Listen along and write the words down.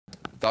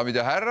daamid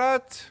ja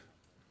härrad,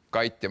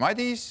 Kait ja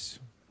Madis,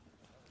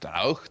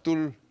 täna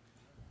õhtul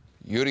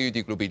Jüri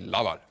Üdi klubi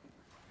laval.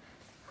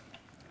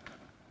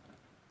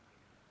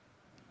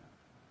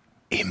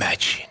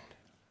 Imagine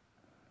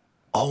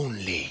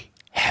only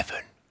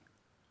heaven.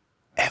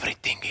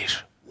 Everything is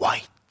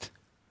white,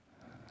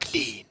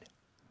 clean,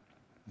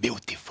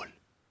 beautiful.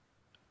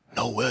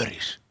 No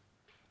worries.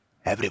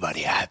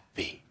 Everybody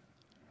happy.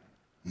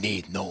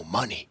 Need no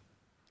money.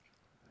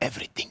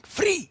 Everything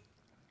free.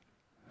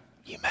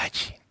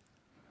 Imagine.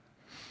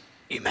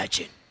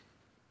 Imagine.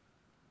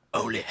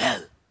 Only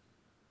hell.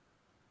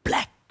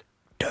 Black,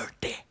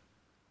 dirty.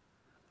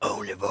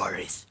 Only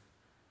worries.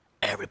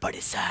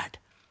 Everybody sad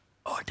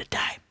all the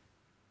time.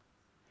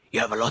 You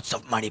have lots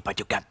of money, but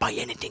you can't buy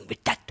anything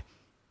with that.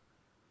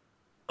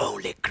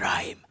 Only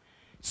crime.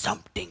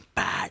 Something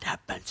bad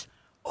happens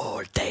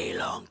all day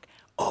long,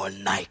 all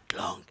night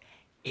long.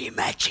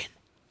 Imagine.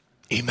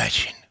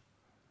 Imagine.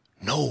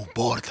 No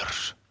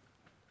borders.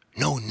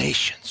 No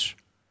nations.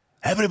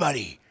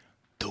 Everybody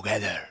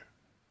together.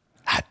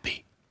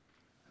 Happy.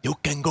 You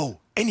can go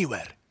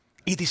anywhere.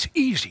 It is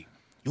easy.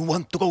 You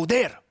want to go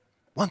there.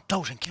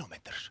 1,000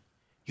 kilometers.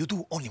 You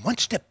do only one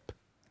step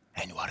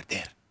and you are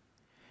there.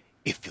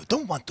 If you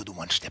don't want to do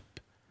one step,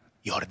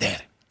 you are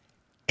there.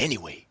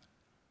 Anyway,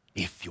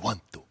 if you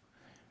want to.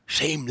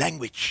 Same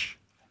language.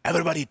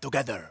 Everybody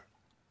together.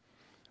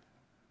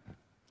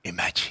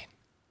 Imagine.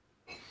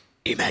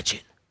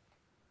 Imagine.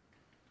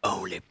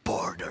 Only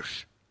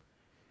borders.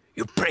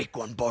 You break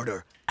one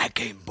border,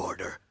 again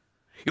border.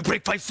 You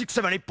break 5, 6,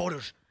 7, 8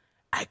 borders,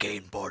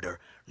 again border.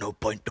 No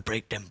point to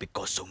break them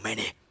because so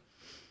many.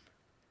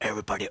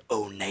 Everybody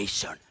own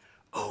nation,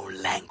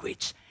 own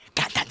language.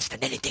 Can't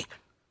understand anything.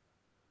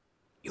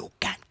 You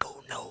can't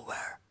go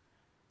nowhere.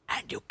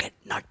 And you get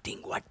nothing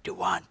what you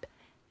want.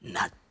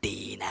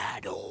 Nothing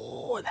at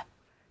all.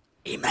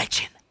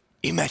 Imagine.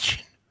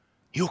 Imagine.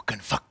 You can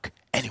fuck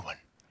anyone.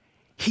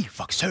 He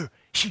fucks her,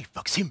 she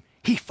fucks him.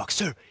 He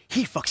fucks her,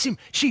 he fucks him,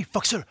 she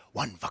fucks her.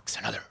 One fucks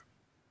another.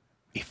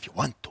 If you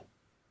want to.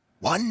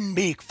 One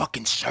big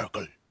fucking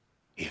circle.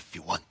 If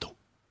you want to.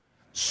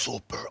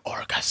 Super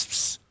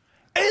orgasms.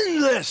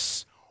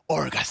 Endless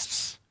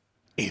orgasms.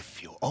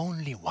 If you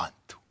only want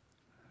to.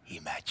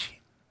 Imagine.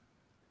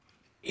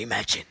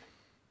 Imagine.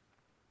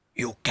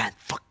 You can't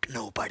fuck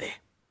nobody.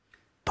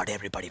 But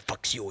everybody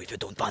fucks you if you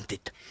don't want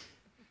it.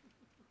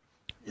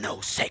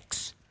 No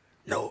sex.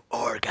 No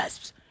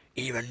orgasms.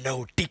 Even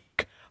no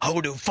dick. How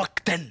do you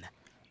fuck then?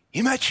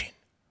 Imagine.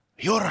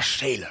 You're a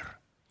sailor.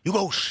 You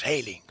go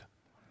sailing.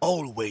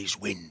 Always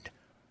wind.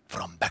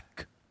 From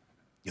back.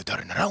 You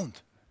turn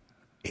around.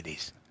 It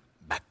is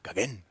back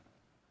again.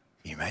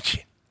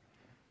 Imagine.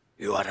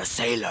 You are a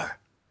sailor.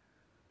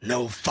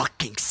 No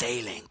fucking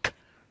sailing.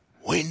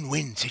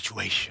 Win-win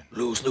situation.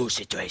 Lose-lose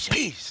situation.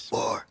 Peace.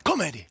 War.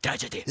 Comedy.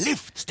 Tragedy.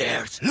 Lift.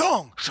 Stairs.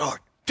 Long.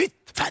 Short. Fit.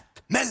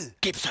 Fat. Mel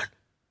Gibson.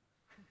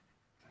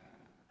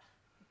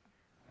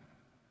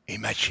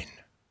 Imagine.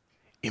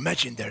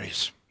 Imagine there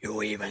is.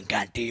 You even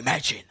can't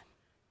imagine.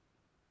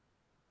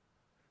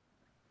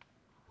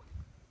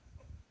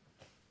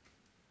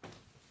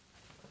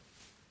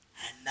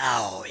 And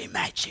now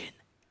imagine.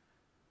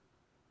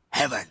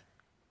 Heaven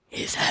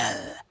is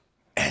hell.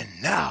 And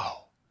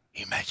now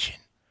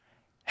imagine.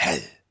 Hell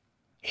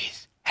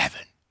is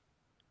heaven.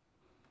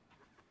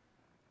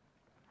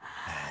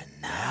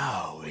 And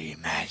now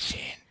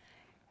imagine.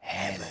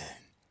 Heaven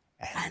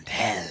and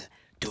hell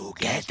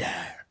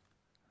together.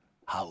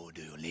 How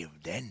do you live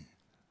then?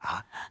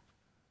 Huh?